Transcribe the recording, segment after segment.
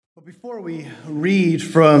But before we read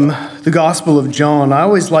from the Gospel of John, I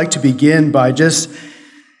always like to begin by just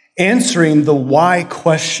answering the why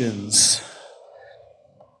questions.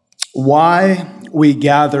 Why we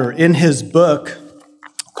gather. In his book,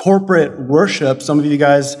 Corporate Worship, some of you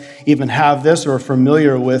guys even have this or are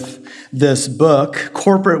familiar with this book,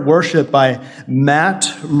 Corporate Worship by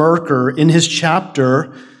Matt Merker, in his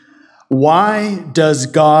chapter, Why Does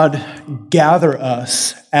God Gather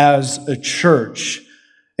Us as a Church?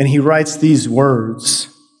 And he writes these words: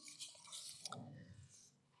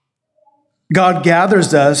 God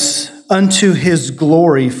gathers us unto his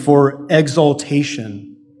glory for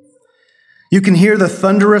exaltation. You can hear the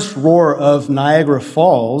thunderous roar of Niagara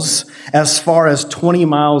Falls as far as 20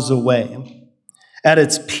 miles away. At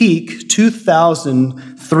its peak,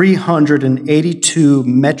 2,382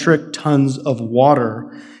 metric tons of water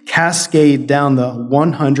cascade down the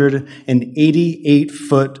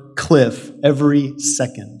 188-foot cliff every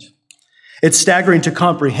second. It's staggering to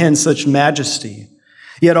comprehend such majesty.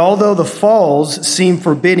 Yet although the falls seem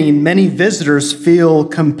forbidding, many visitors feel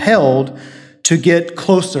compelled to get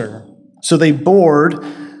closer. So they board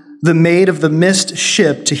the Maid of the Mist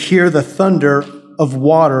ship to hear the thunder of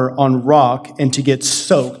water on rock and to get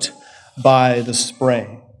soaked by the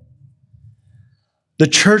spray. The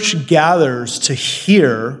church gathers to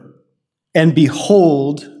hear and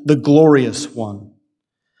behold the glorious one,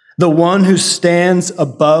 the one who stands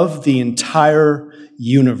above the entire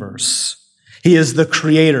universe. He is the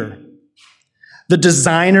creator, the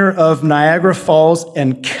designer of Niagara Falls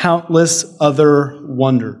and countless other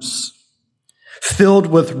wonders. Filled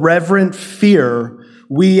with reverent fear,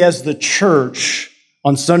 we as the church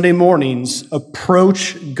on Sunday mornings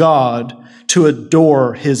approach God to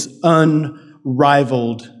adore his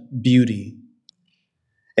unrivaled beauty.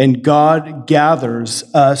 And God gathers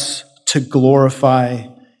us to glorify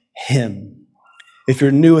him. If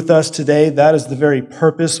you're new with us today, that is the very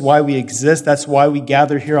purpose why we exist. That's why we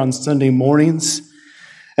gather here on Sunday mornings.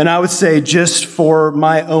 And I would say, just for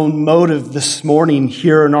my own motive this morning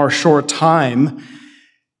here in our short time,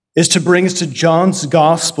 is to bring us to John's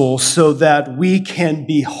gospel so that we can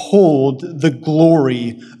behold the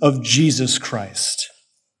glory of Jesus Christ.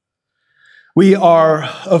 We are,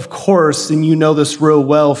 of course, and you know this real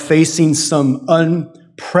well, facing some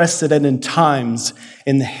unprecedented times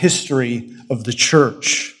in the history of the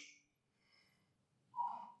church.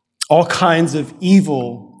 All kinds of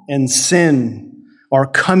evil and sin are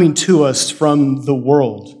coming to us from the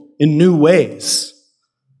world in new ways.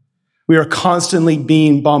 We are constantly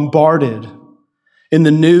being bombarded in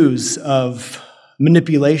the news of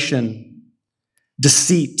manipulation,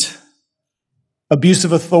 deceit, abuse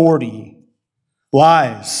of authority,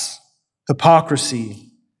 lies,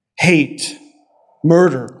 hypocrisy, hate,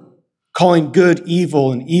 murder, calling good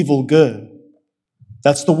evil and evil good.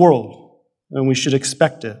 That's the world, and we should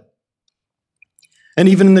expect it. And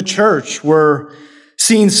even in the church, we're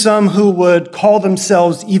seeing some who would call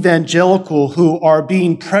themselves evangelical who are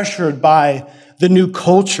being pressured by the new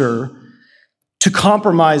culture to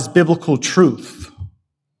compromise biblical truth,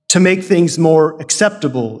 to make things more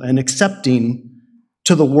acceptable and accepting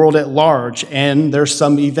to the world at large. And there's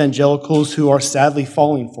some evangelicals who are sadly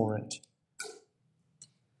falling for it.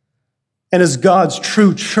 And as God's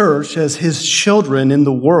true church, as his children in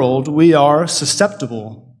the world, we are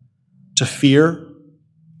susceptible to fear,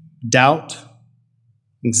 doubt,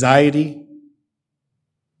 anxiety,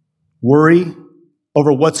 worry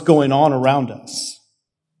over what's going on around us.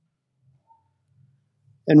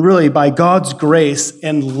 And really, by God's grace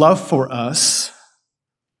and love for us,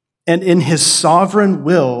 and in his sovereign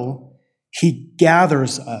will, he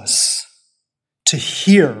gathers us to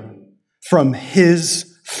hear from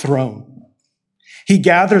his throne. He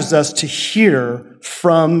gathers us to hear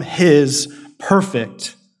from his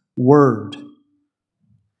perfect word.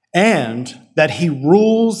 And that he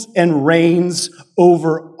rules and reigns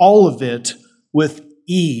over all of it with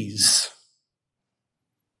ease.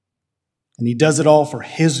 And he does it all for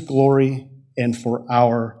his glory and for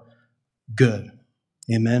our good.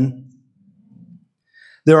 Amen.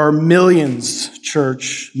 There are millions,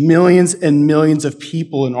 church, millions and millions of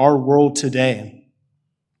people in our world today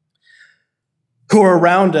who are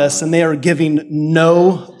around us, and they are giving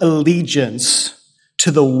no allegiance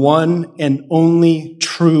to the one and only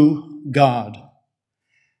true God.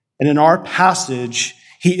 And in our passage,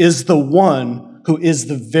 he is the one who is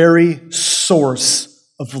the very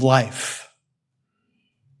source of life.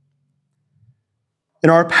 In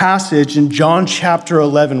our passage in John chapter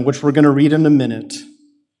 11, which we're going to read in a minute,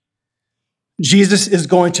 Jesus is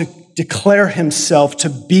going to declare himself to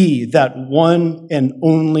be that one and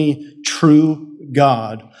only true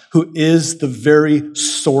God who is the very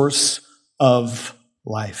source of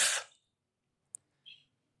life.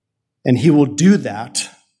 And he will do that.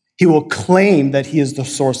 He will claim that he is the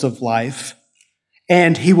source of life,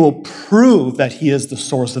 and he will prove that he is the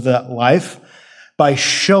source of that life by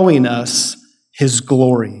showing us his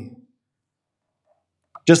glory.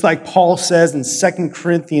 Just like Paul says in 2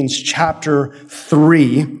 Corinthians chapter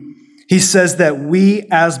 3, he says that we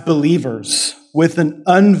as believers, with an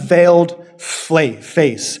unveiled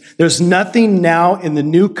face, there's nothing now in the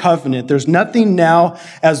new covenant, there's nothing now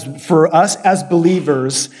as for us as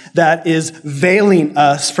believers that is veiling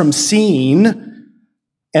us from seeing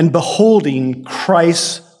and beholding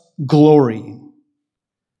Christ's glory.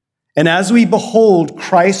 And as we behold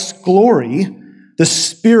Christ's glory, the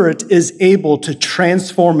Spirit is able to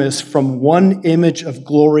transform us from one image of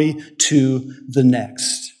glory to the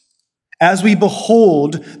next. As we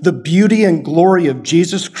behold the beauty and glory of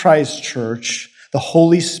Jesus Christ, church, the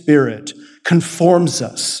Holy Spirit conforms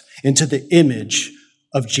us into the image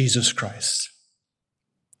of Jesus Christ.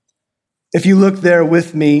 If you look there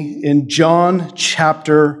with me in John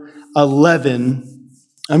chapter 11,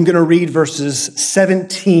 I'm going to read verses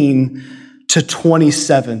 17 to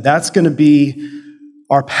 27. That's going to be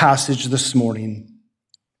our passage this morning.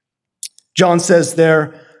 John says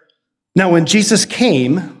there, "Now when Jesus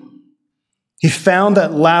came, he found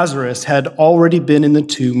that Lazarus had already been in the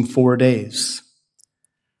tomb 4 days.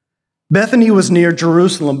 Bethany was near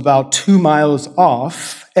Jerusalem, about 2 miles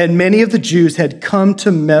off, and many of the Jews had come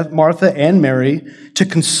to Martha and Mary to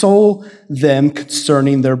console them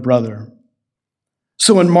concerning their brother.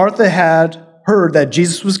 So when Martha had heard that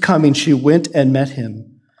Jesus was coming, she went and met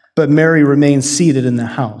him, but Mary remained seated in the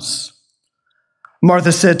house.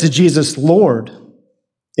 Martha said to Jesus, 'Lord,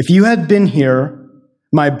 if you had been here,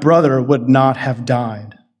 my brother would not have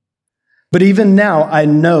died. But even now I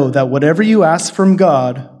know that whatever you ask from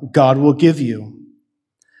God, God will give you.'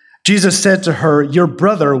 Jesus said to her, 'Your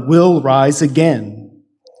brother will rise again.'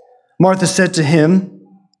 Martha said to him,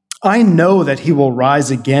 'I know that he will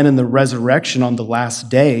rise again in the resurrection on the last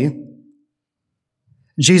day.'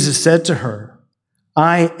 Jesus said to her,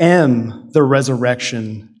 'I am the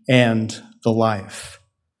resurrection and the life.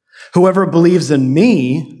 Whoever believes in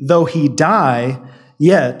me, though he die,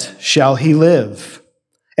 yet shall he live.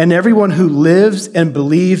 And everyone who lives and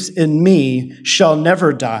believes in me shall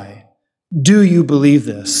never die. Do you believe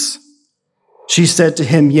this?' She said to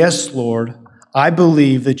him, 'Yes, Lord, I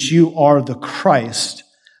believe that you are the Christ,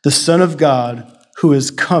 the Son of God, who is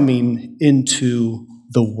coming into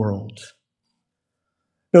the world.'"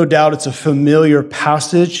 No doubt it's a familiar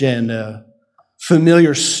passage and a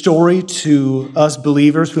familiar story to us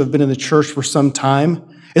believers who have been in the church for some time.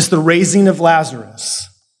 It's the raising of Lazarus,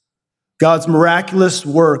 God's miraculous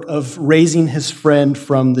work of raising his friend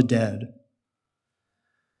from the dead.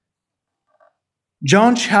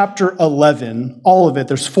 John chapter 11, all of it,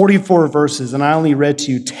 there's 44 verses, and I only read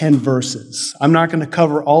to you 10 verses. I'm not going to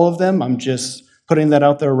cover all of them. I'm just putting that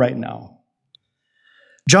out there right now.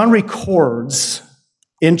 John records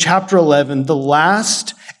in chapter 11 the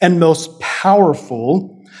last and most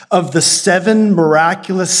powerful of the 7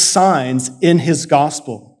 miraculous signs in his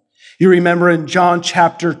gospel. You remember in John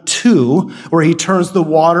chapter 2, where he turns the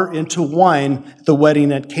water into wine at the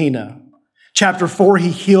wedding at Cana. Chapter 4, he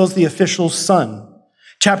heals the official's son.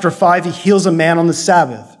 Chapter 5, he heals a man on the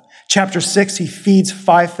Sabbath. Chapter 6, he feeds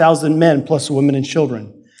 5,000 men plus women and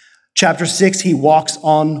children. Chapter 6, he walks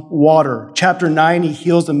on water. Chapter 9, he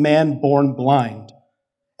heals a man born blind.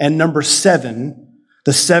 And number 7,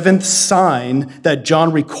 the 7th sign that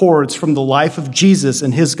John records from the life of Jesus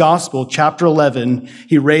in his gospel, chapter 11,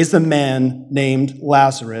 he raised a man named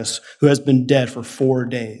Lazarus who has been dead for 4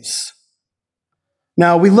 days.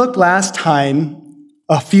 Now, we looked last time,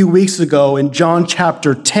 a few weeks ago, in John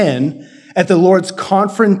chapter 10, at the Lord's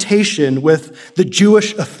confrontation with the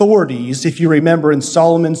Jewish authorities, if you remember, in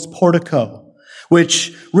Solomon's portico,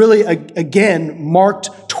 which really, again, marked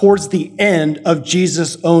towards the end of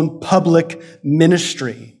Jesus' own public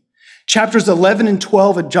ministry. Chapters 11 and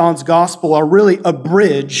 12 of John's gospel are really a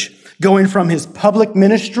bridge going from his public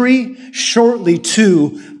ministry shortly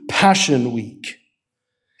to Passion Week.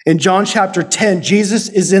 In John chapter 10, Jesus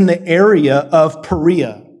is in the area of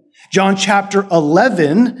Perea. John chapter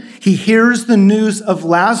 11, he hears the news of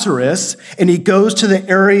Lazarus, and he goes to the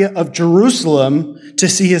area of Jerusalem to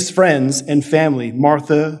see his friends and family,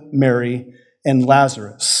 Martha, Mary, and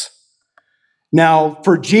Lazarus. Now,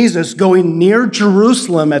 for Jesus, going near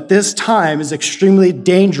Jerusalem at this time is extremely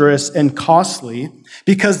dangerous and costly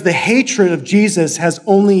because the hatred of Jesus has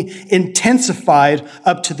only intensified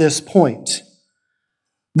up to this point.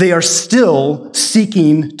 They are still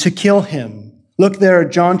seeking to kill him. Look there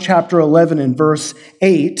at John chapter 11 and verse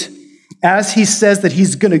 8. As he says that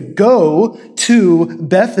he's going to go to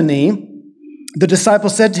Bethany, the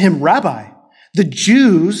disciples said to him, "Rabbi, the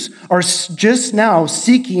Jews are just now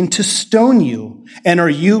seeking to stone you, and are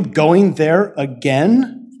you going there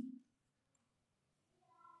again?"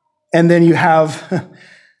 And then you have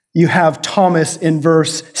Thomas in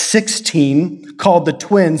verse 16, called the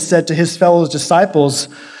twin, said to his fellow disciples,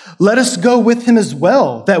 "Let us go with him as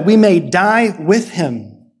well, that we may die with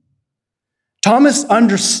him." Thomas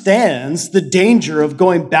understands the danger of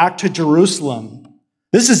going back to Jerusalem.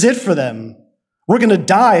 This is it for them. We're going to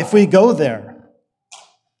die if we go there.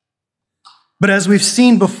 But as we've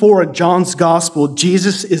seen before in John's gospel,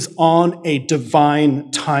 Jesus is on a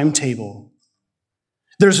divine timetable.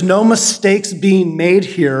 There's no mistakes being made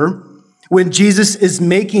here when Jesus is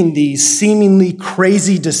making these seemingly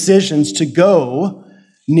crazy decisions to go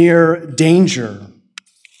near danger.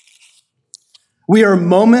 We are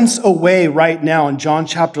moments away right now in John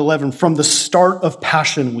chapter 11 from the start of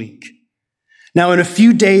Passion Week. Now, in a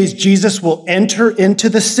few days, Jesus will enter into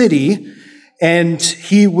the city and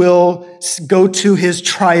he will go to his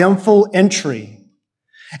triumphal entry.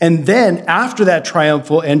 And then after that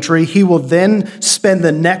triumphal entry, he will then spend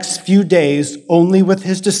the next few days only with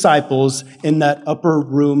his disciples in that upper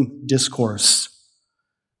room discourse.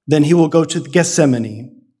 Then he will go to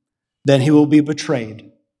Gethsemane. Then he will be betrayed,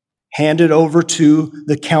 handed over to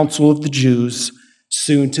the council of the Jews,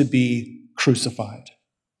 soon to be crucified.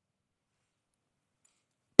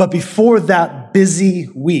 But before that busy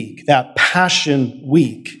week, that Passion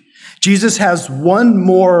Week, Jesus has one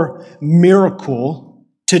more miracle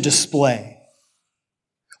to display.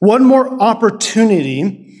 One more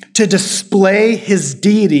opportunity to display his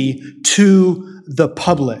deity to the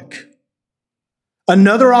public.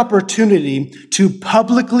 Another opportunity to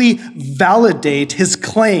publicly validate his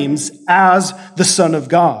claims as the Son of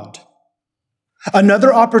God.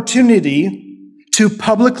 Another opportunity to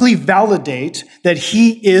publicly validate that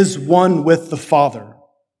he is one with the Father.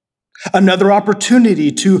 Another opportunity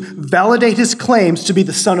to validate his claims to be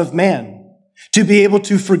the Son of Man, to be able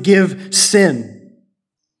to forgive sin,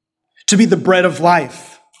 to be the bread of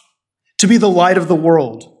life, to be the light of the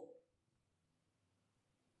world.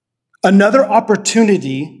 Another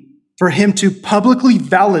opportunity for him to publicly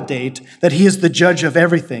validate that he is the judge of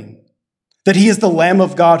everything, that he is the Lamb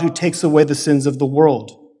of God who takes away the sins of the world.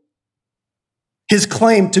 His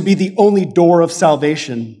claim to be the only door of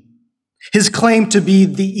salvation. His claim to be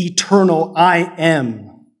the eternal I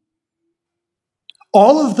am.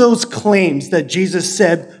 All of those claims that Jesus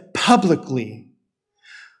said publicly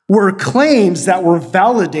were claims that were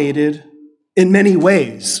validated in many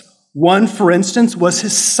ways. One, for instance, was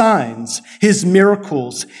his signs, his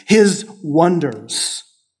miracles, his wonders.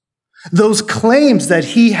 Those claims that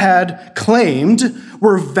he had claimed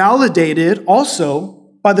were validated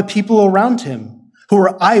also by the people around him, who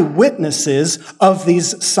were eyewitnesses of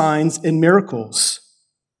these signs and miracles.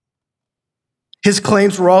 His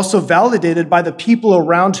claims were also validated by the people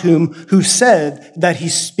around who said that he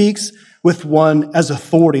speaks with one as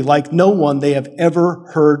authority, like no one they have ever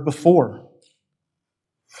heard before.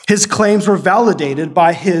 His claims were validated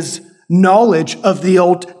by his knowledge of the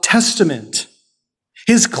Old Testament.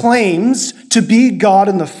 His claims to be God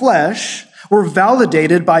in the flesh were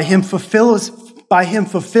validated by him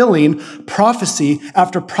fulfilling prophecy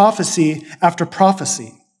after prophecy after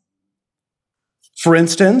prophecy. For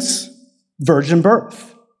instance, virgin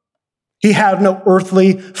birth. He had no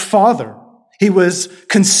earthly father. He was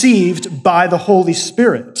conceived by the Holy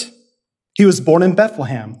Spirit. He was born in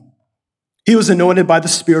Bethlehem. He was anointed by the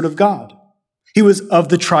Spirit of God. He was of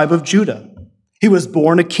the tribe of Judah. He was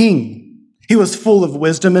born a king. He was full of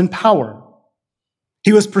wisdom and power.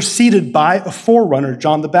 He was preceded by a forerunner,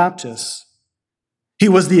 John the Baptist. He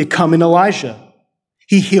was the coming Elijah.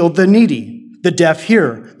 He healed the needy, the deaf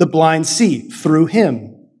hear, the blind see through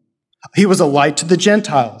him. He was a light to the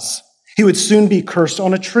Gentiles. He would soon be cursed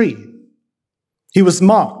on a tree. He was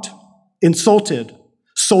mocked, insulted.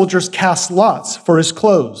 Soldiers cast lots for his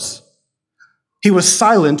clothes. He was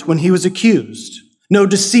silent when he was accused. No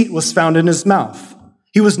deceit was found in his mouth.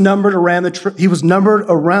 He was numbered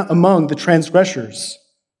among the transgressors.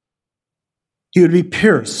 He would be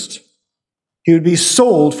pierced. He would be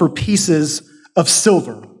sold for pieces of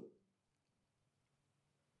silver,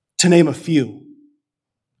 to name a few.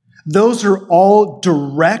 Those are all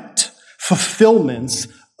direct fulfillments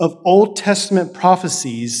of Old Testament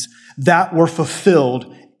prophecies that were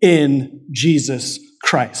fulfilled in Jesus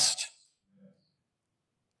Christ.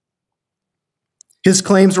 His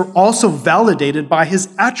claims were also validated by his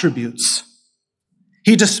attributes.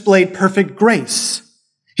 He displayed perfect grace.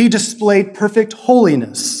 He displayed perfect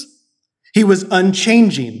holiness. He was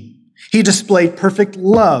unchanging. He displayed perfect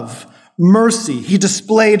love, mercy. He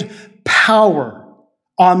displayed power,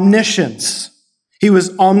 omniscience. He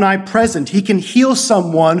was omnipresent. He can heal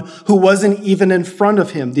someone who wasn't even in front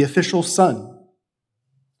of him, the official son.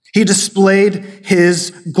 He displayed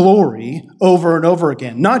his glory over and over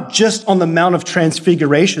again, not just on the Mount of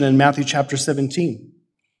Transfiguration in Matthew chapter 17.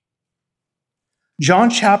 John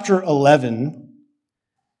chapter 11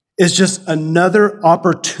 is just another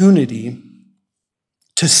opportunity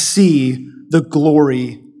to see the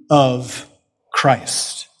glory of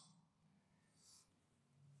Christ.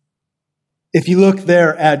 If you look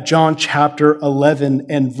there at John chapter 11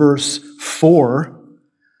 and verse 4,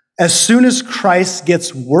 as soon as Christ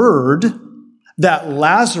gets word that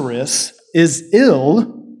Lazarus is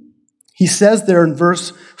ill, he says there in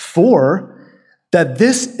verse 4 that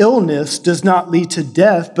this illness does not lead to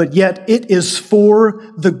death, but yet it is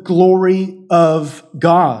for the glory of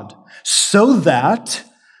God, so that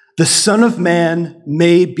the Son of Man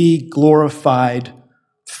may be glorified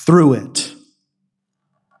through it.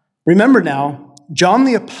 Remember now, John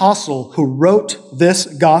the Apostle, who wrote this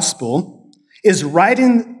gospel, is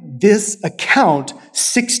writing this account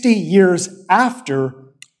 60 years after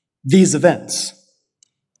these events.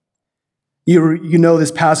 You know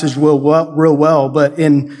this passage real well, but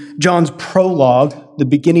in John's prologue, the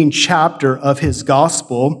beginning chapter of his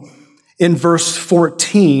gospel, in verse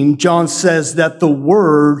 14, John says that the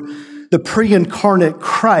Word, the pre-incarnate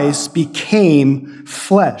Christ, became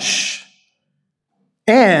flesh.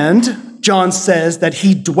 And John says that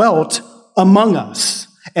he dwelt among us.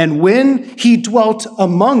 And when he dwelt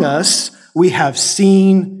among us, we have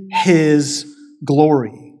seen his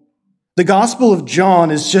glory. The Gospel of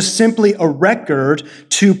John is just simply a record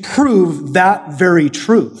to prove that very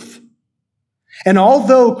truth. And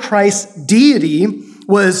although Christ's deity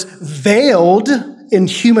was veiled in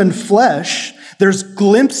human flesh, there's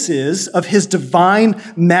glimpses of his divine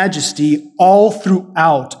majesty all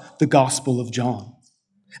throughout the Gospel of John.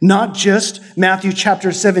 Not just Matthew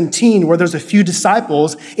chapter 17, where there's a few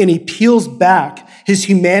disciples and he peels back his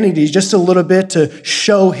humanity just a little bit to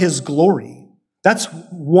show his glory. That's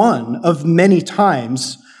one of many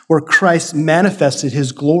times where Christ manifested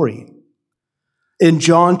his glory. In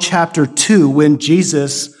John chapter 2, when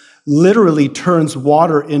Jesus literally turns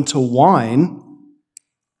water into wine,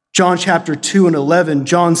 John chapter 2 and 11,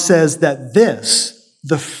 John says that this,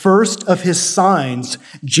 the first of his signs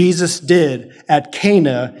Jesus did at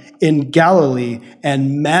Cana in Galilee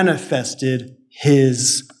and manifested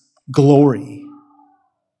his glory.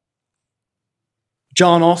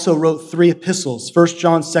 John also wrote 3 epistles, 1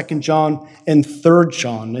 John, 2 John, and 3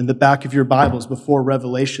 John in the back of your Bibles before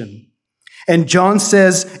Revelation. And John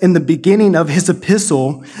says in the beginning of his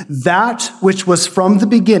epistle, that which was from the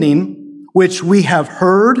beginning, which we have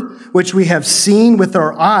heard, which we have seen with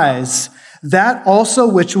our eyes, that also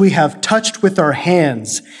which we have touched with our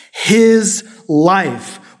hands, his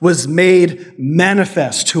life was made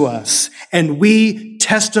manifest to us, and we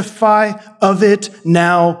testify of it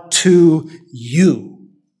now to you.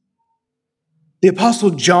 The Apostle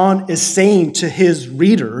John is saying to his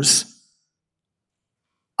readers,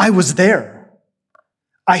 I was there.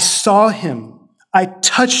 I saw him. I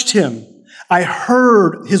touched him. I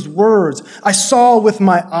heard his words. I saw with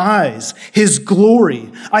my eyes his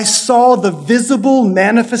glory. I saw the visible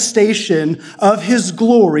manifestation of his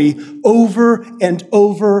glory over and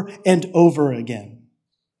over and over again.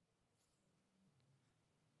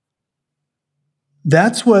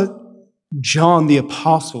 That's what John the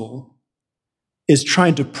Apostle is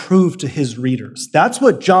trying to prove to his readers. That's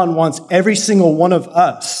what John wants every single one of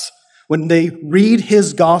us, when they read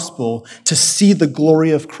his gospel, to see the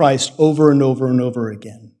glory of Christ over and over and over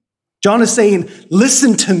again. John is saying,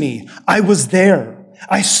 listen to me. I was there.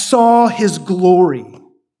 I saw his glory.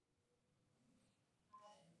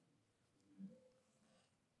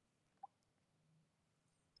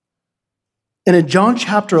 And in John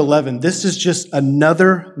chapter 11, this is just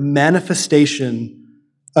another manifestation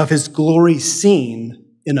of his glory seen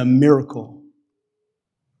in a miracle.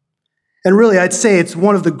 And really, I'd say it's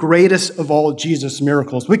one of the greatest of all Jesus'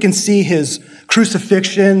 miracles. We can see his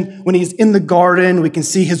crucifixion when he's in the garden. We can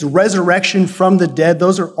see his resurrection from the dead.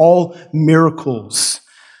 Those are all miracles.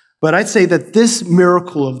 But I'd say that this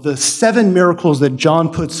miracle of the 7 miracles that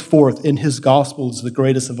John puts forth in his gospel is the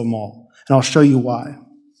greatest of them all. And I'll show you why.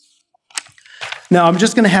 Now, I'm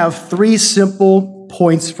just going to have 3 simple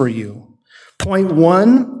points for you. Point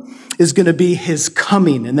 1 is going to be his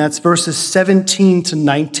coming, and that's verses 17 to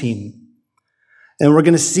 19. And we're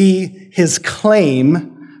going to see his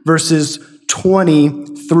claim, verses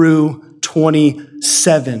 20 through 26.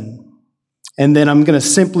 7. And then I'm going to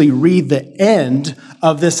simply read the end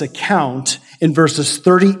of this account in verses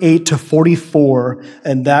 38 to 44,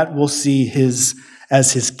 and that we'll see his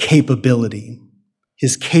capability.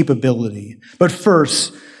 His capability. But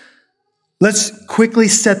first, let's quickly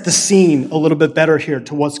set the scene a little bit better here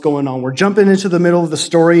to what's going on. We're jumping into the middle of the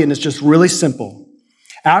story, and it's just really simple.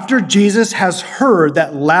 After Jesus has heard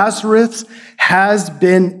that Lazarus has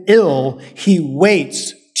been ill, he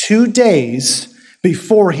waits 2 days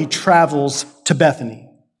before he travels to Bethany.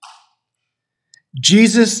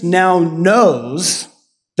 Jesus now knows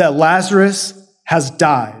that Lazarus has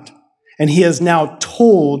died, and he has now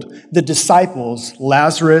told the disciples,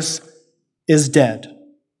 Lazarus is dead.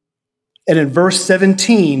 And in verse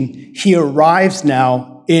 17, he arrives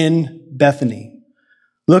now in Bethany.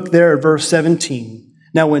 Look there at verse 17.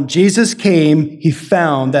 Now, when Jesus came, he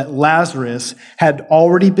found that Lazarus had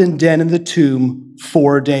already been dead in the tomb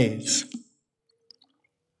 4 days.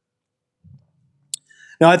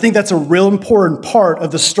 Now, I think that's a real important part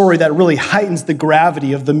of the story that really heightens the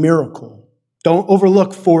gravity of the miracle. Don't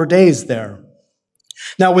overlook 4 days there.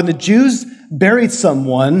 Now, when the Jews buried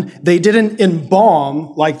someone, they didn't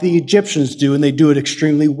embalm like the Egyptians do, and they do it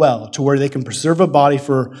extremely well, to where they can preserve a body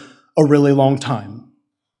for a really long time.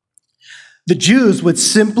 The Jews would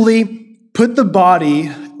simply put the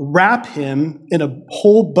body, wrap him in a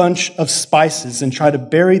whole bunch of spices, and try to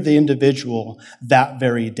bury the individual that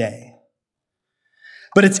very day.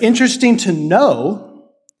 But it's interesting to know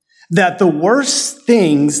that the worst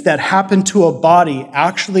things that happen to a body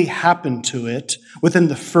actually happen to it within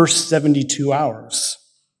the first 72 hours.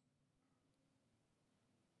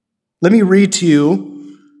 Let me read to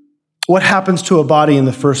you what happens to a body in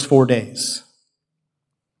the first 4 days.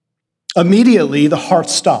 Immediately, the heart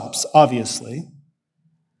stops, obviously.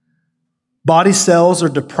 Body cells are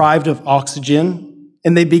deprived of oxygen,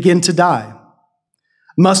 and they begin to die.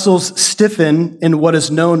 Muscles stiffen in what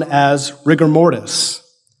is known as rigor mortis.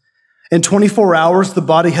 In 24 hours, the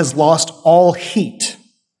body has lost all heat.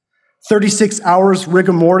 36 hours,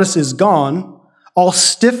 rigor mortis is gone. All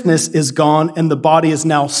stiffness is gone, and the body is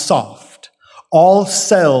now soft. All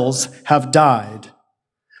cells have died.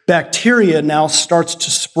 Bacteria now starts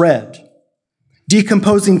to spread.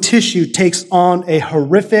 Decomposing tissue takes on a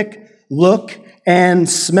horrific look and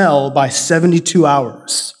smell by 72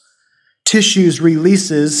 hours. The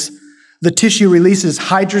tissue releases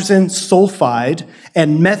hydrogen sulfide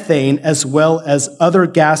and methane, as well as other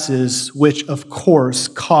gases, which of course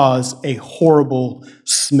cause a horrible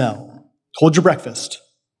smell. Hold your breakfast.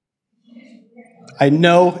 I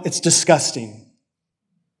know it's disgusting,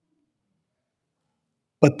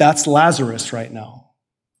 but that's Lazarus right now.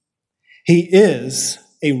 He is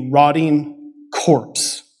a rotting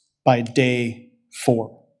corpse by day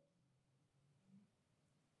 4.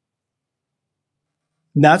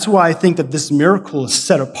 And that's why I think that this miracle is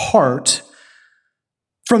set apart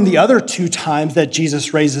from the other 2 times that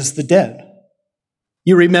Jesus raises the dead.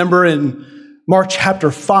 You remember in Mark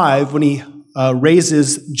chapter 5 when he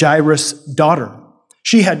raises Jairus' daughter.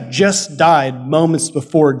 She had just died moments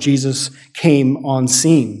before Jesus came on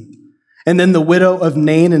scene. And then the widow of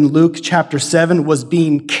Nain in Luke chapter 7 was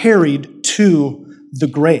being carried to the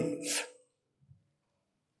grave.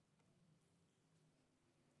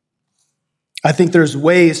 I think there's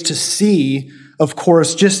ways to see, of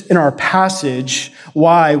course, just in our passage,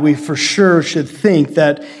 why we for sure should think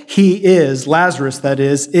that he is, Lazarus that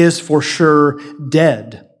is for sure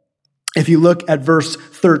dead. If you look at verse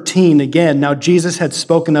 13 again, now Jesus had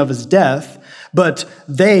spoken of his death, but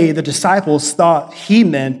they, the disciples, thought he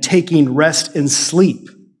meant taking rest and sleep.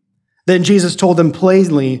 Then Jesus told them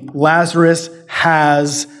plainly, Lazarus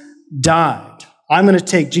has died. I'm going to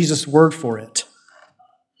take Jesus' word for it.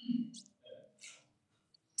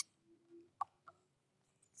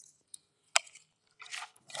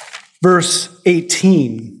 Verse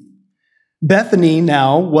 18, Bethany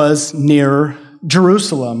now was near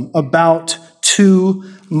Jerusalem, about 2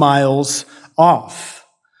 miles off.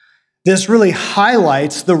 This really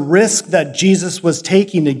highlights the risk that Jesus was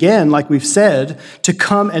taking, again, like we've said, to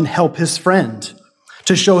come and help his friend,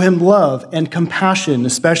 to show him love and compassion,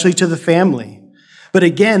 especially to the family. But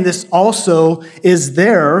again, this also is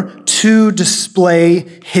there to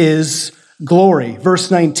display his glory. Verse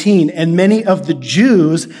 19, and many of the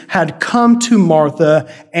Jews had come to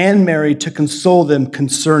Martha and Mary to console them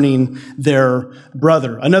concerning their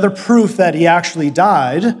brother. Another proof that he actually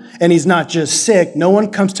died, and he's not just sick. No one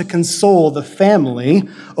comes to console the family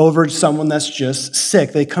over someone that's just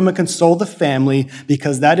sick. They come and console the family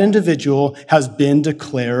because that individual has been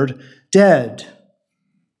declared dead.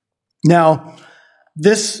 Now,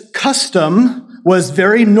 this custom was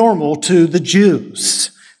very normal to the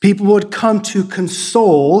Jews. People would come to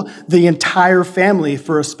console the entire family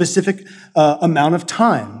for a specific amount of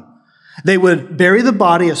time. They would bury the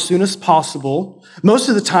body as soon as possible. Most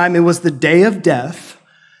of the time, it was the day of death.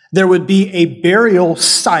 There would be a burial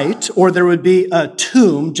site, or there would be a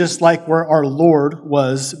tomb, just like where our Lord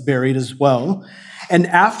was buried as well. And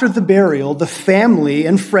after the burial, the family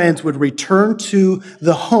and friends would return to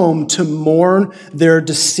the home to mourn their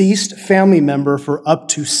deceased family member for up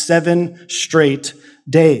to 7 straight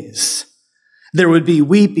days. There would be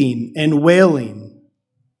weeping and wailing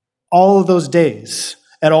all of those days,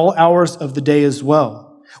 at all hours of the day as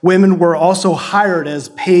well. Women were also hired as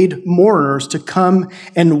paid mourners to come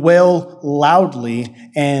and wail loudly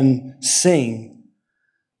and sing.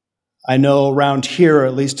 I know around here,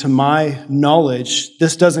 at least to my knowledge,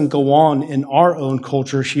 this doesn't go on in our own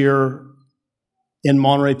culture here in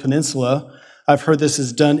Monterey Peninsula. I've heard this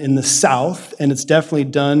is done in the South, and it's definitely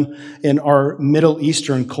done in our Middle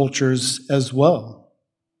Eastern cultures as well.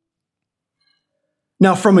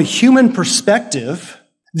 Now, from a human perspective,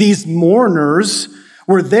 these mourners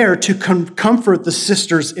were there to comfort the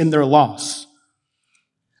sisters in their loss.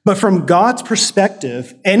 But from God's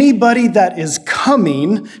perspective, anybody that is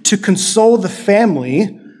coming to console the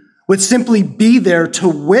family would simply be there to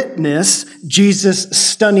witness Jesus'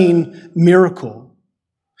 stunning miracle.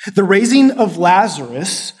 The raising of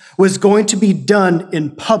Lazarus was going to be done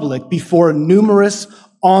in public before numerous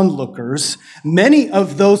onlookers. Many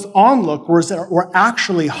of those onlookers were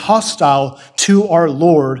actually hostile to our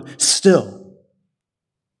Lord still.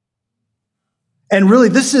 And really,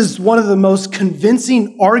 this is one of the most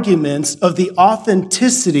convincing arguments of the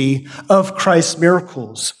authenticity of Christ's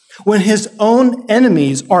miracles. When his own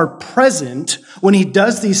enemies are present, when he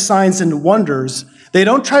does these signs and wonders, they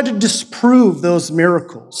don't try to disprove those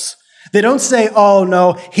miracles. They don't say, oh,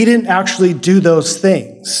 no, he didn't actually do those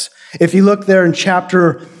things. If you look there in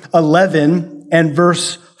chapter 11 and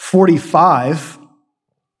verse 45,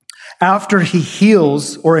 after he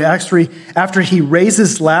heals, or actually after he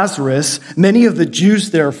raises Lazarus, many of the Jews,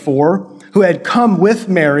 therefore, who had come with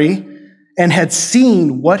Mary and had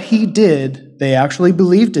seen what he did, they actually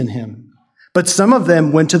believed in him. But some of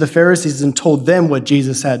them went to the Pharisees and told them what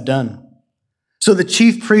Jesus had done. So the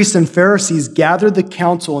chief priests and Pharisees gathered the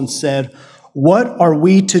council and said, "What are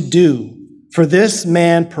we to do? For this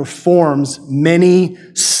man performs many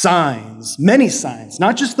signs,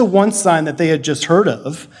 not just the one sign that they had just heard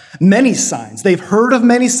of, many signs. They've heard of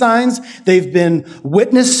many signs. They've been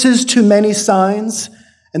witnesses to many signs,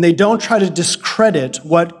 and they don't try to discredit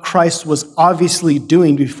what Christ was obviously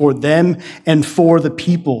doing before them and for the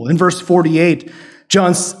people. In verse 48,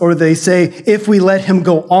 they say, if we let him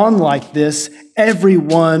go on like this,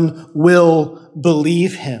 everyone will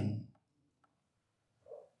believe him.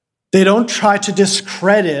 They don't try to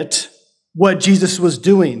discredit what Jesus was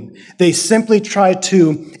doing. They simply try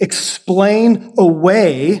to explain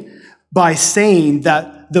away by saying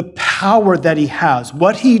that the power that he has,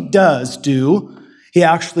 what he does do, he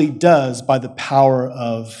actually does by the power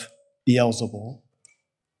of Beelzebul.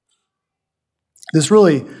 This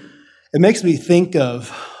really, it makes me think of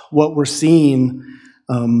what we're seeing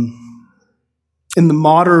in the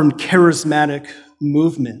modern charismatic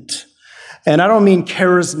movement. And I don't mean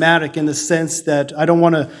charismatic in the sense that I don't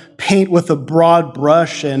want to paint with a broad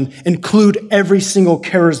brush and include every single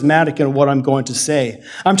charismatic in what I'm going to say.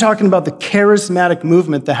 I'm talking about the charismatic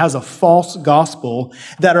movement that has a false gospel,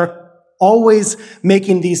 that are always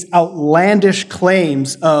making these outlandish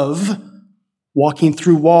claims of walking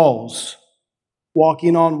through walls,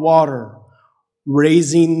 walking on water,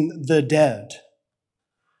 raising the dead.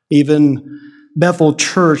 Even Bethel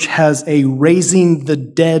Church has a Raising the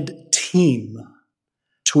Dead team,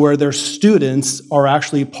 to where their students are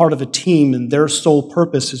actually part of a team, and their sole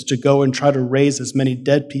purpose is to go and try to raise as many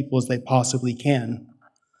dead people as they possibly can.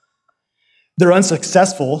 They're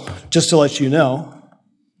unsuccessful, just to let you know.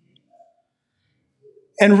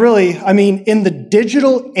 And really, I mean, in the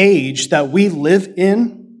digital age that we live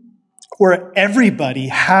in, where everybody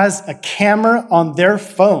has a camera on their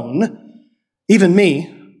phone, even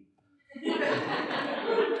me,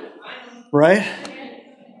 right?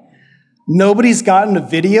 Nobody's gotten a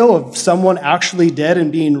video of someone actually dead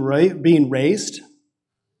and being raised.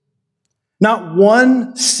 Not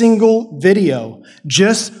one single video,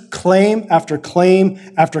 just claim after claim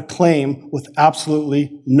after claim with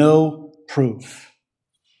absolutely no proof.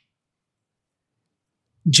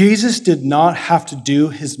 Jesus did not have to do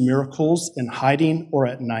his miracles in hiding or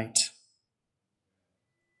at night.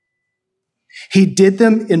 He did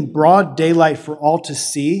them in broad daylight for all to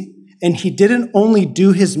see, and he didn't only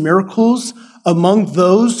do his miracles among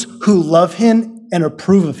those who love him and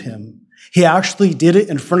approve of him. He actually did it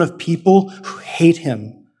in front of people who hate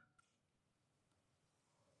him.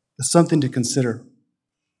 It's something to consider.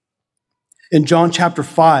 In John chapter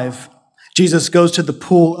 5, Jesus goes to the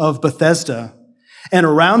pool of Bethesda, and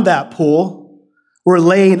around that pool were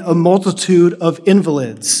laying a multitude of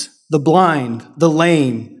invalids, the blind, the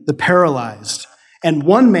lame, the paralyzed. And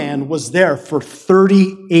one man was there for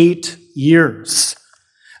 38 years.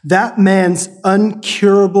 That man's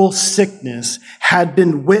uncurable sickness had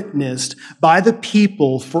been witnessed by the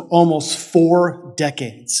people for almost 4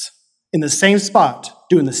 decades in the same spot,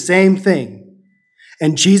 doing the same thing.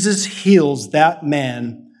 And Jesus heals that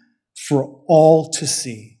man for all to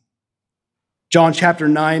see. John chapter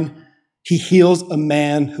 9, he heals a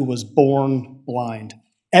man who was born blind.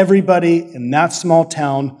 Everybody in that small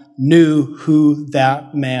town knew who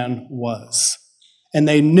that man was. And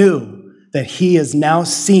they knew that he is now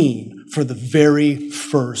seen for the very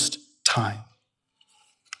first time.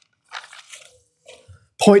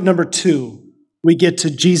 Point number 2, we get to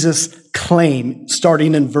Jesus' claim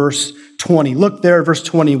starting in verse 20. Look there at verse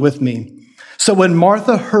 20 with me. So when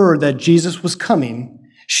Martha heard that Jesus was coming,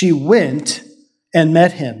 she went and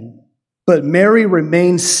met him. But Mary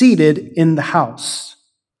remained seated in the house.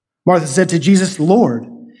 Martha said to Jesus, Lord,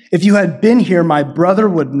 if you had been here, my brother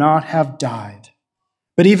would not have died.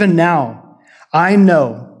 But even now, I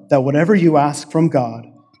know that whatever you ask from God,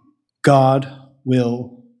 God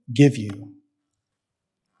will give you.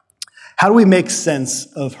 How do we make sense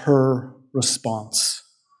of her response?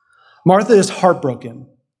 Martha is heartbroken.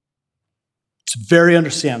 It's very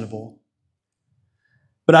understandable.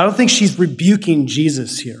 But I don't think she's rebuking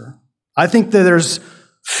Jesus here. I think that there's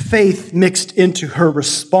faith mixed into her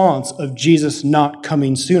response of Jesus not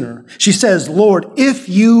coming sooner. She says, Lord, if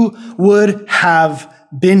you would have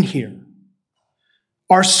been here,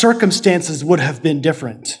 our circumstances would have been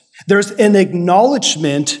different. There's an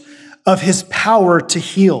acknowledgement of his power to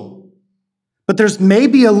heal. But there's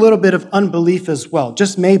maybe a little bit of unbelief as well.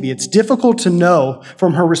 Just maybe. It's difficult to know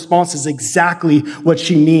from her responses exactly what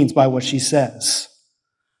she means by what she says.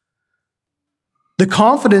 The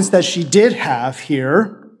confidence that she did have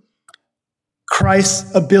here,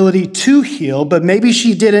 Christ's ability to heal, but maybe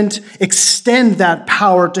she didn't extend that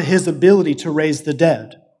power to his ability to raise the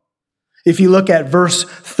dead. If you look at verse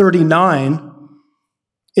 39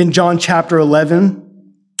 in John chapter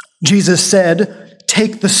 11, Jesus said,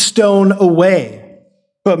 take the stone away.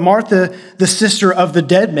 But Martha, the sister of the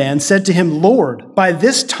dead man, said to him, Lord, by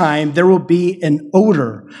this time there will be an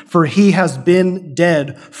odor, for he has been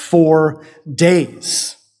dead 4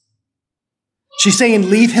 days. She's saying,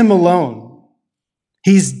 leave him alone.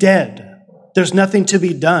 He's dead. There's nothing to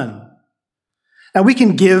be done. Now we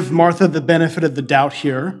can give Martha the benefit of the doubt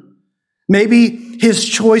here. Maybe his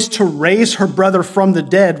choice to raise her brother from the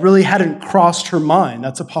dead really hadn't crossed her mind.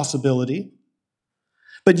 That's a possibility.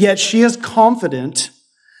 But yet she is confident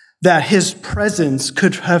that his presence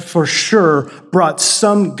could have for sure brought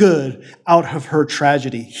some good out of her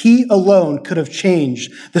tragedy. He alone could have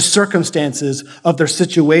changed the circumstances of their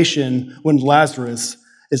situation when Lazarus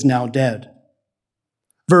is now dead.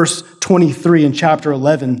 Verse 23 in chapter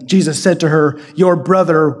 11, Jesus said to her, your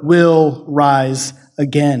brother will rise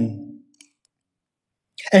again.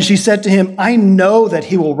 And she said to him, I know that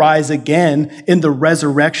he will rise again in the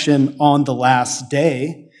resurrection on the last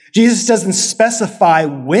day. Jesus doesn't specify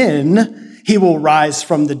when he will rise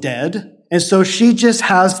from the dead. And so she just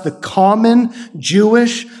has the common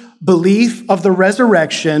Jewish belief of the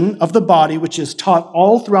resurrection of the body, which is taught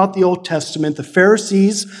all throughout the Old Testament. The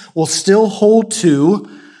Pharisees will still hold to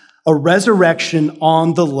a resurrection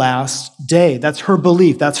on the last day. That's her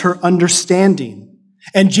belief. That's her understanding.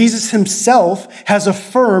 And Jesus himself has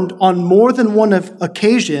affirmed on more than one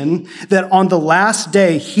occasion that on the last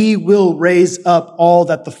day, he will raise up all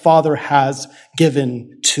that the Father has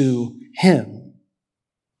given to him.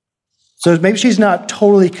 So maybe she's not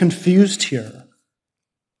totally confused here.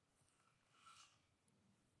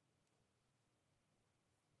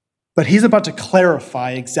 But he's about to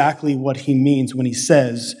clarify exactly what he means when he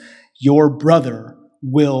says, your brother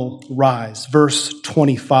will rise. Verse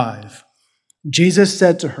 25. Jesus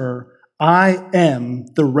said to her, I am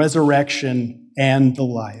the resurrection and the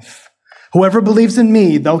life. Whoever believes in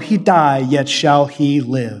me, though he die, yet shall he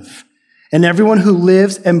live. And everyone who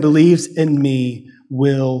lives and believes in me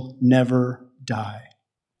will never die.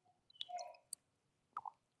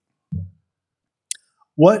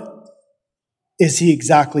 What is he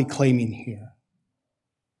exactly claiming here?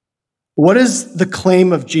 What does the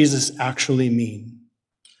claim of Jesus actually mean?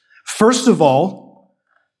 First of all,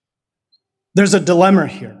 there's a dilemma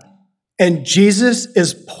here. And Jesus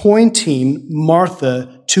is pointing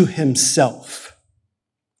Martha to himself.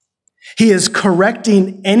 He is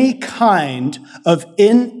correcting any kind of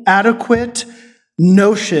inadequate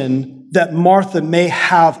notion that Martha may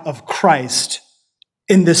have of Christ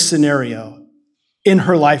in this scenario, in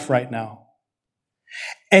her life right now.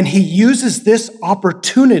 And he uses this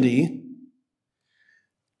opportunity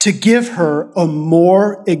to give her a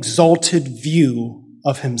more exalted view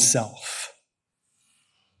of himself.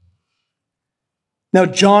 Now,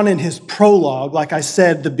 John, in his prologue, like I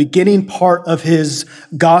said, the beginning part of his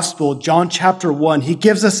gospel, John chapter 1, he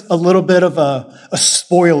gives us a little bit of a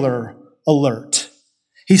spoiler alert.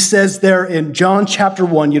 He says there in John chapter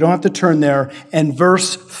 1, you don't have to turn there, and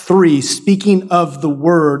verse 3, speaking of the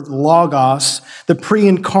word Logos, the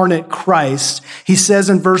pre-incarnate Christ, he says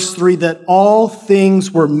in verse 3 that all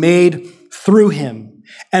things were made through him,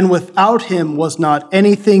 and without him was not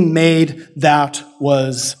anything made that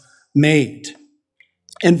was made.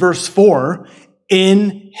 In verse 4,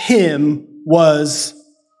 in him was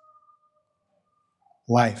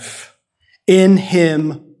life. In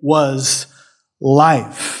him was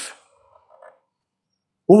life.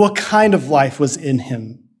 Well, what kind of life was in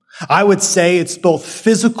him? I would say it's both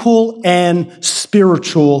physical and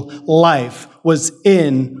spiritual life was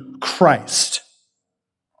in Christ.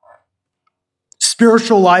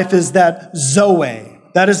 Spiritual life is that Zoe.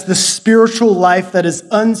 That is the spiritual life that is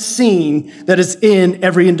unseen, that is in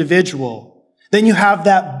every individual. Then you have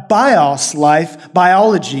that bios life,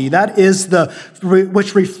 biology. That is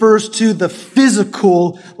which refers to the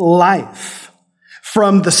physical life.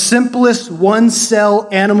 From the simplest one-cell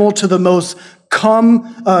animal to the most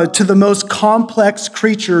complex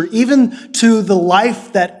creature, even to the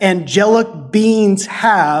life that angelic beings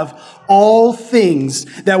have, all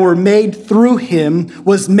things that were made through him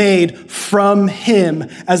was made from him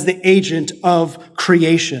as the agent of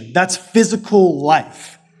creation. That's physical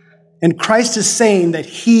life. And Christ is saying that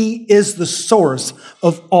he is the source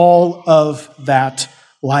of all of that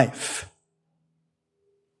life.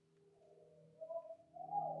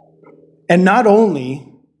 And not only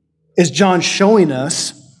is John showing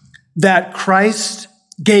us that Christ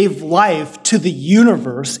gave life to the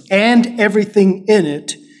universe and everything in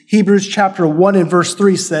it, Hebrews chapter 1 and verse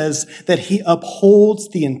 3 says that he upholds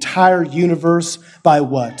the entire universe by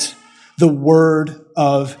what? The word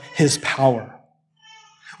of his power.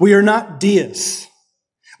 We are not deists.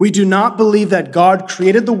 We do not believe that God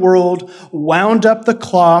created the world, wound up the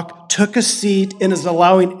clock, took a seat, and is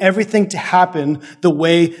allowing everything to happen the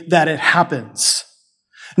way that it happens.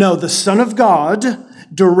 No, the Son of God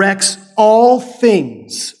directs all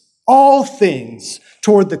things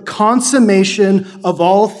toward the consummation of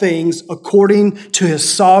all things according to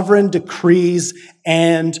his sovereign decrees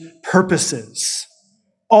and purposes.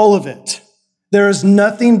 All of it. There is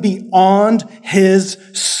nothing beyond his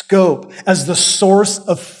scope as the source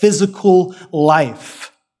of physical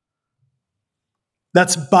life.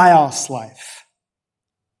 That's bios life.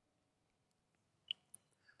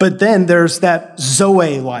 But then there's that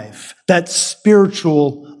Zoe life, that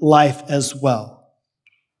spiritual life as well.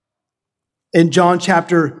 In John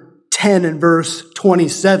chapter 10 and verse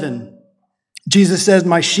 27, Jesus says,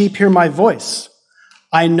 "My sheep hear my voice.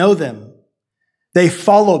 I know them. They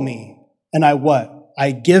follow me. And I what?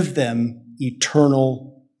 I give them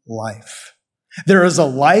eternal life." There is a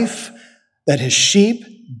life that his sheep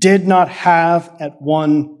did not have at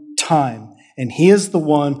one time. And he is the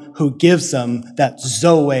one who gives them that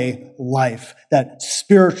Zoe life, that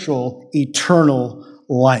spiritual, eternal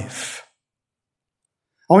life.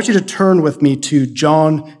 I want you to turn with me to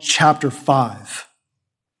John chapter 5.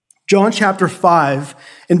 John chapter 5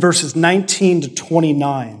 in verses 19 to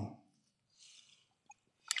 29.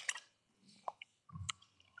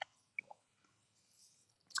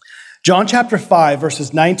 John chapter 5,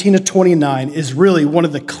 verses 19 to 29 is really one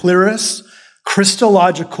of the clearest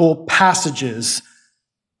Christological passages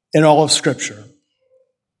in all of Scripture.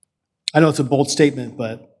 I know it's a bold statement,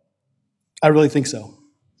 but I really think so.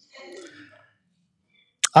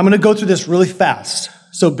 I'm going to go through this really fast,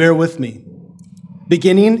 so bear with me.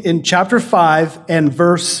 Beginning in chapter 5 and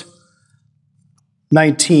verse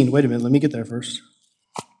 19. Wait a minute, let me get there first.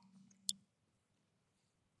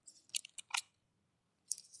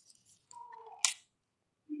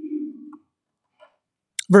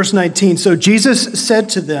 Verse 19, "So Jesus said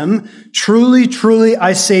to them, 'Truly, truly,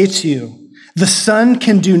 I say to you, the Son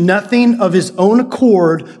can do nothing of his own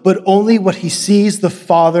accord, but only what he sees the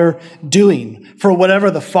Father doing. For whatever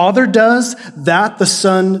the Father does, that the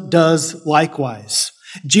Son does likewise.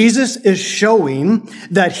 Jesus is showing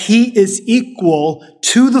that he is equal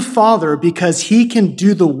to the Father because he can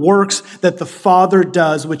do the works that the Father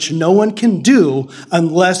does, which no one can do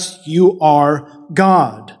unless you are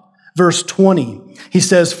God. Verse 20, he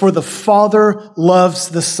says, "For the Father loves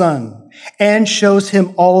the Son and shows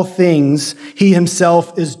him all things he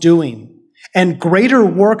himself is doing. And greater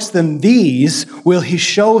works than these will he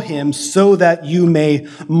show him so that you may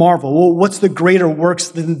marvel." Well, what's the greater works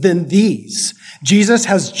than these? Jesus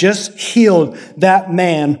has just healed that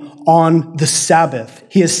man on the Sabbath.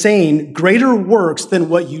 He is saying greater works than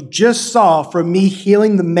what you just saw from me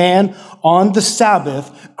healing the man on the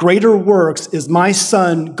Sabbath. Greater works is my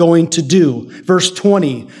Son going to do. Verse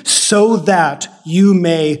 20, so that you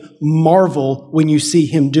may marvel when you see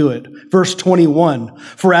him do it. Verse 21,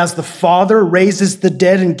 "For as the Father raises the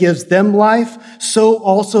dead and gives them life, so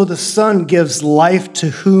also the Son gives life to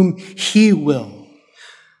whom he will."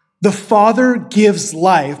 The Father gives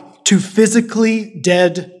life to physically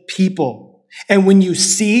dead people. And when you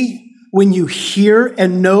see, when you hear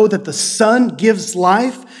and know that the Son gives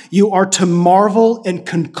life, you are to marvel and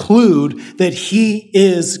conclude that he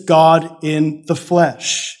is God in the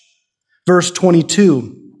flesh. Verse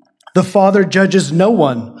 22, "The Father judges no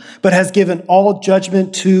one, but has given all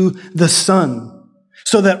judgment to the Son,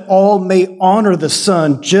 so that all may honor the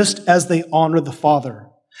Son just as they honor the Father.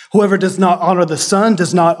 Whoever does not honor the Son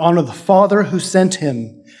does not honor the Father who sent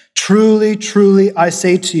him. Truly, truly, I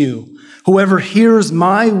say to you, whoever hears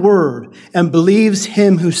my word and believes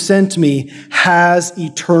him who sent me has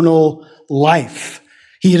eternal life.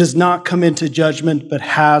 He does not come into judgment, but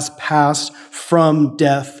has passed from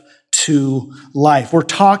death to life." We're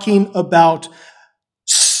talking about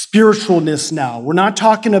spiritualness now. We're not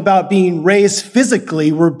talking about being raised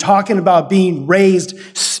physically. We're talking about being raised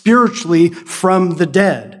spiritually from the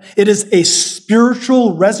dead. It is a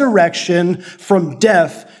spiritual resurrection from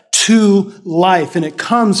death to life, and it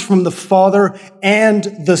comes from the Father and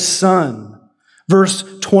the Son. Verse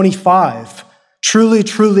 25, "Truly,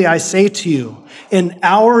 truly, I say to you, an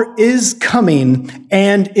hour is coming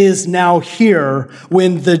and is now here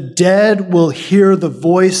when the dead will hear the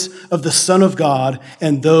voice of the Son of God,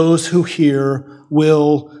 and those who hear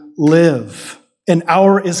will live." An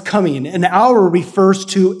hour is coming. An hour refers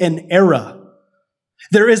to an era.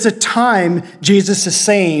 There is a time, Jesus is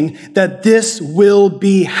saying, that this will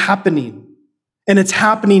be happening. And it's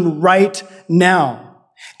happening right now.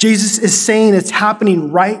 Jesus is saying it's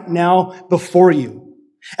happening right now before you.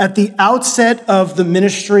 At the outset of the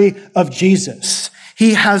ministry of Jesus,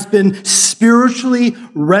 he has been spiritually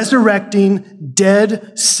resurrecting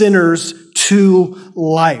dead sinners to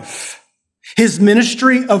life. His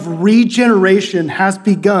ministry of regeneration has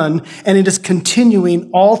begun, and it is continuing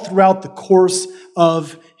all throughout the course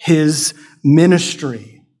of his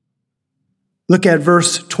ministry. Look at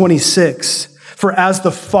verse 26. "For as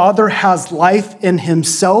the Father has life in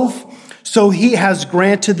himself, so he has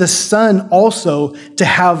granted the Son also to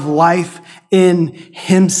have life in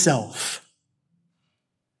himself."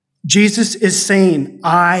 Jesus is saying,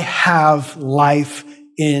 I have life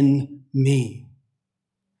in me.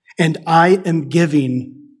 And I am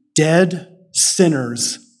giving dead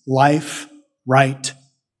sinners life right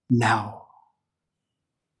now.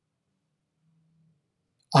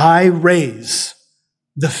 I raise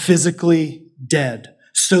the physically dead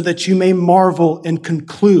so that you may marvel and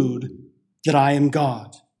conclude that I am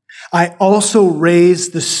God. I also raise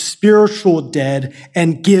the spiritual dead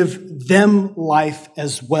and give them life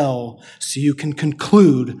as well, so you can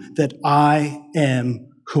conclude that I am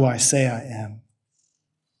who I say I am.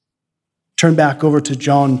 Turn back over to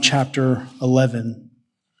John chapter 11.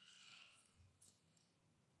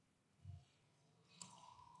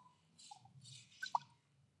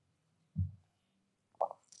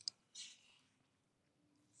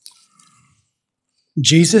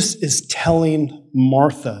 Jesus is telling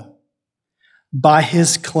Martha by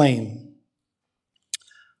his claim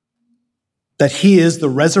that he is the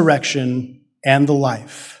resurrection and the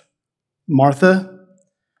life. Martha,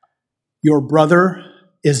 your brother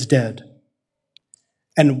is dead.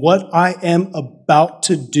 And what I am about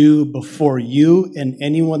to do before you and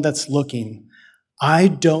anyone that's looking, I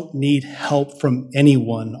don't need help from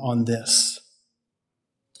anyone on this.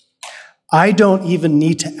 I don't even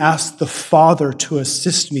need to ask the Father to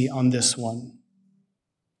assist me on this one.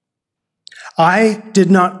 I did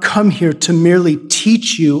not come here to merely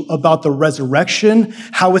teach you about the resurrection,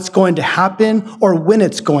 how it's going to happen, or when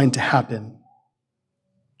it's going to happen.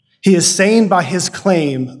 He is saying by his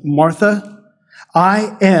claim, Martha,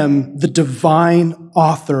 I am the divine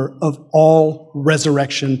author of all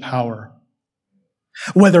resurrection power.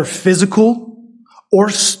 Whether physical or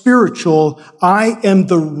spiritual. I am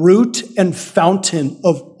the root and fountain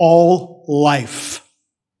of all life.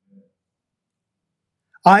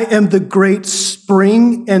 I am the great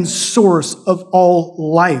spring and source of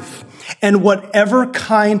all life. And whatever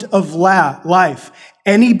kind of life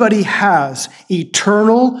anybody has,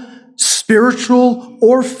 eternal, spiritual,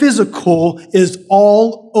 or physical, is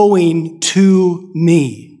all owing to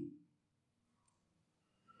me.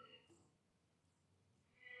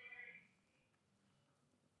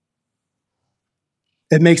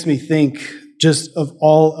 It makes me think just of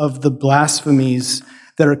all of the blasphemies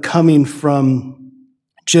that are coming from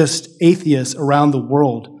just atheists around the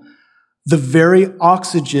world. The very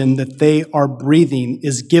oxygen that they are breathing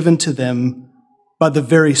is given to them by the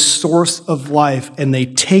very source of life, and they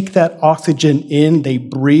take that oxygen in, they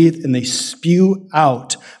breathe, and they spew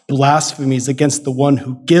out blasphemies against the one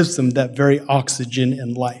who gives them that very oxygen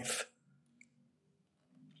and life.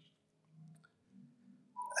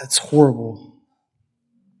 That's horrible.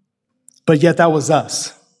 But yet that was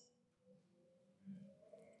us.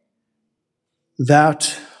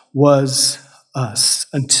 That was us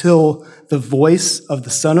until the voice of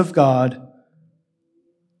the Son of God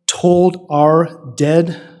told our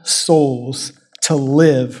dead souls to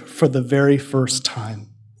live for the very first time.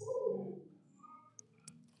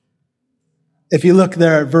 If you look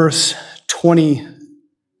there at verse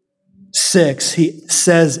 26, he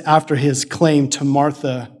says after his claim to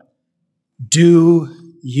Martha, "Do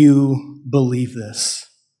you believe this?"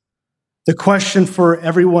 The question for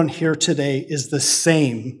everyone here today is the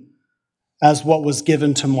same as what was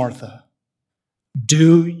given to Martha.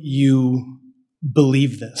 Do you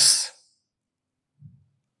believe this?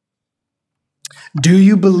 Do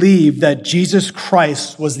you believe that Jesus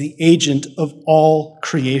Christ was the agent of all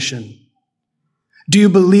creation? Do you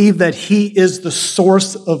believe that he is the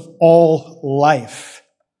source of all life?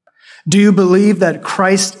 Do you believe that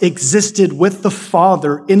Christ existed with the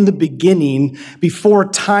Father in the beginning before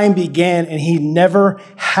time began, and he never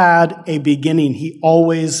had a beginning? He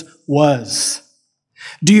always was.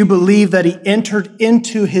 Do you believe that he entered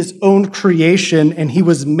into his own creation and he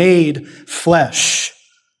was made flesh?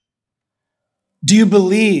 Do you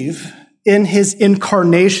believe in his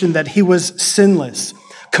incarnation that he was sinless,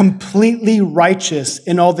 completely righteous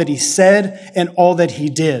in all that he said and all that he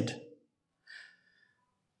did?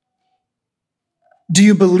 Do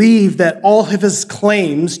you believe that all of his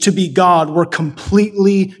claims to be God were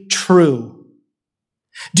completely true?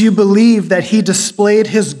 Do you believe that he displayed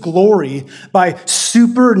his glory by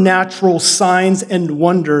supernatural signs and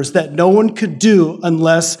wonders that no one could do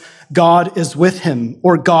unless God is with him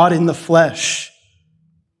or God in the flesh?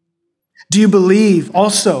 Do you believe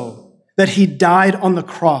also that he died on the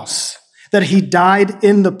cross, that he died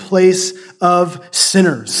in the place of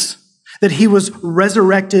sinners, that he was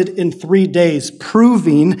resurrected in 3 days,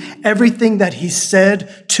 proving everything that he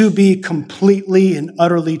said to be completely and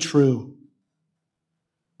utterly true?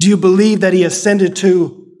 Do you believe that he ascended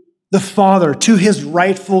to the Father, to his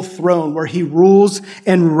rightful throne, where he rules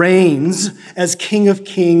and reigns as King of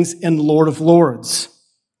Kings and Lord of Lords?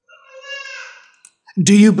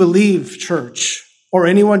 Do you believe, church, or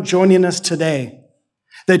anyone joining us today,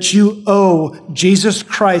 that you owe Jesus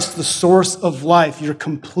Christ, the source of life, your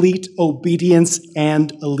complete obedience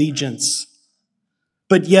and allegiance?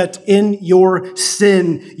 But yet in your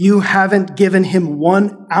sin, you haven't given him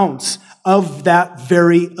 1 ounce of that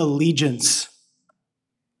very allegiance.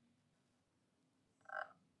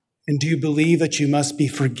 And do you believe that you must be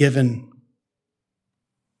forgiven?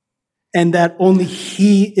 And that only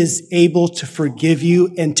he is able to forgive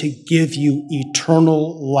you and to give you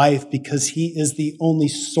eternal life, because he is the only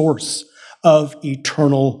source of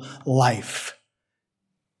eternal life.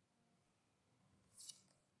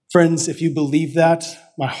 Friends, if you believe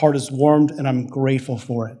that, my heart is warmed and I'm grateful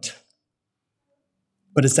for it.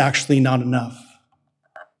 But it's actually not enough.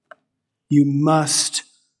 You must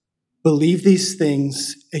believe these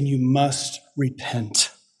things and you must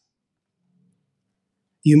repent.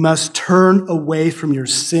 You must turn away from your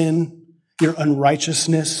sin, your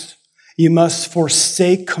unrighteousness. You must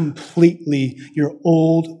forsake completely your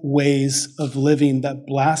old ways of living that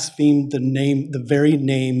blaspheme the very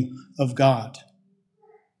name of God.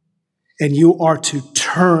 And you are to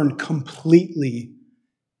turn completely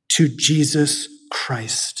to Jesus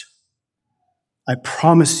Christ. I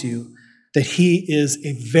promise you that he is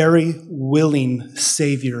a very willing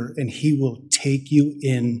Savior, and he will take you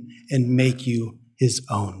in and make you his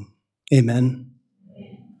own. Amen.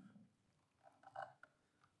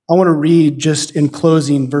 I want to read, just in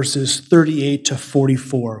closing, verses 38 to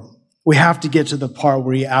 44. We have to get to the part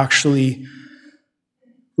where he actually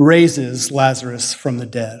raises Lazarus from the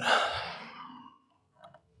dead.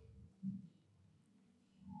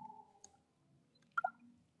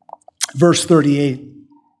 Verse 38.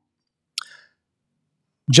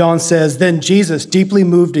 John says, "Then Jesus, deeply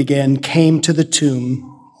moved again, came to the tomb.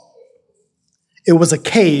 It was a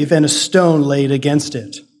cave, and a stone laid against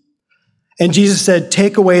it. And Jesus said,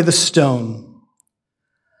 'Take away the stone.'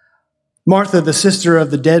 Martha, the sister of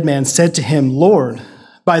the dead man, said to him, 'Lord,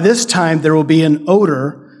 by this time there will be an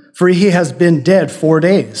odor, for he has been dead 4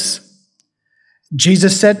 days.'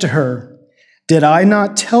 Jesus said to her, 'Did I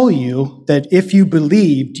not tell you that if you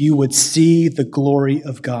believed, you would see the glory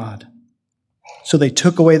of God?' So they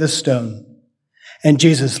took away the stone. And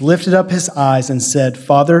Jesus lifted up his eyes and said,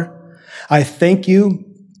 'Father, I thank you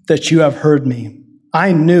that you have heard me.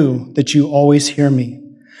 I knew that you always hear me,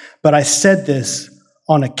 but I said this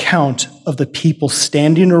on account of the people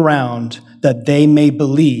standing around, that they may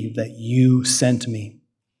believe that you sent me.'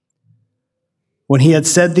 When he had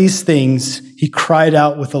said these things, he cried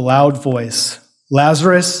out with a loud voice,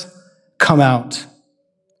 'Lazarus, come out.'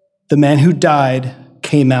 The man who died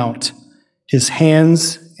came out, his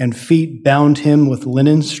hands and feet bound him with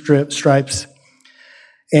linen stripes,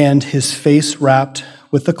 and his face wrapped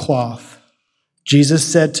with a cloth. Jesus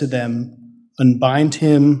said to them, 'Unbind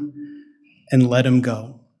him and let him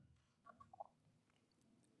go.'"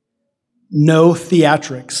 No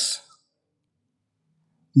theatrics,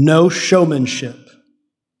 no showmanship,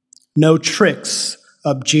 no tricks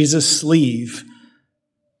up Jesus' sleeve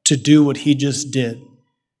to do what he just did.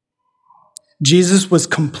 Jesus was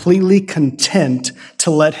completely content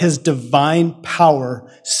to let his divine power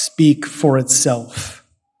speak for itself.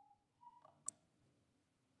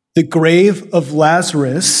 The grave of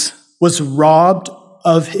Lazarus was robbed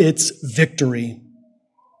of its victory.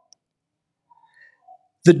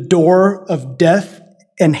 The door of death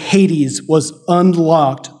and Hades was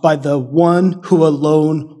unlocked by the one who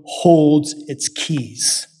alone holds its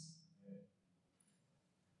keys.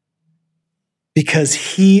 Because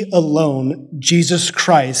he alone, Jesus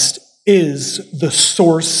Christ, is the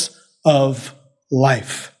source of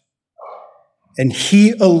life. And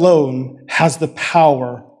he alone has the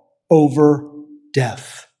power over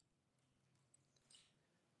death.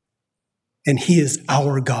 And he is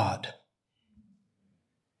our God.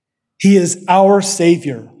 He is our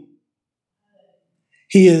Savior.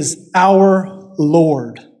 He is our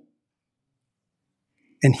Lord.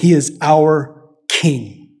 And he is our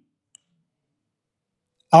King.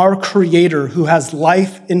 Our Creator, who has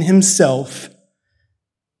life in himself,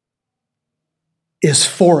 is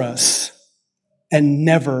for us and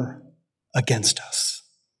never against us.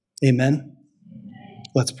 Amen?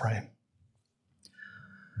 Let's pray.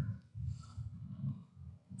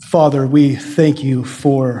 Father, we thank you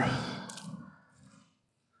for,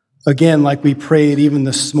 again, like we prayed even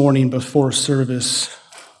this morning before service,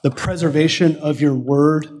 the preservation of your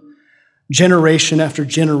word, generation after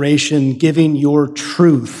generation, giving your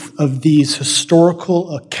truth of these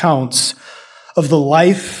historical accounts of the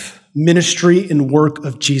life, ministry, and work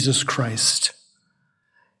of Jesus Christ,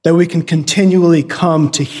 that we can continually come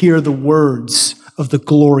to hear the words of the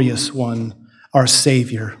glorious one, our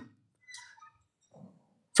Savior.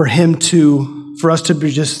 For us to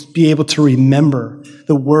just be able to remember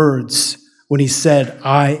the words when he said,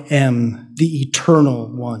 "I am the eternal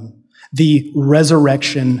one, the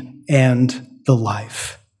resurrection and the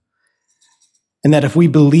life." And that if we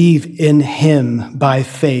believe in him by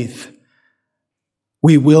faith,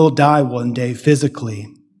 we will die one day physically,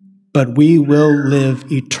 but we will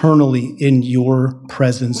live eternally in your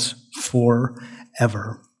presence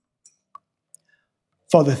forever.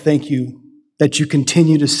 Father, thank you that you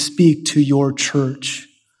continue to speak to your church.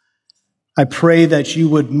 I pray that you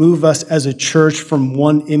would move us as a church from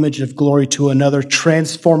one image of glory to another,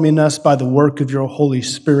 transforming us by the work of your Holy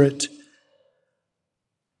Spirit.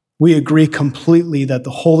 We agree completely that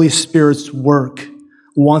the Holy Spirit's work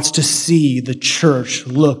wants to see the church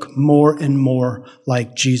look more and more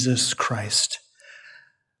like Jesus Christ.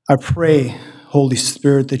 I pray, Holy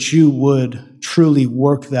Spirit, that you would truly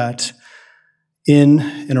work that in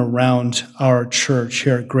and around our church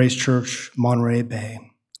here at Grace Church, Monterey Bay.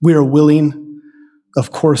 We are willing.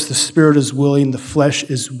 Of course, the Spirit is willing, the flesh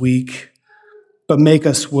is weak, but make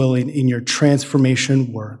us willing in your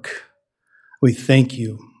transformation work. We thank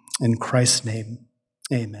you. In Christ's name,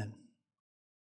 amen.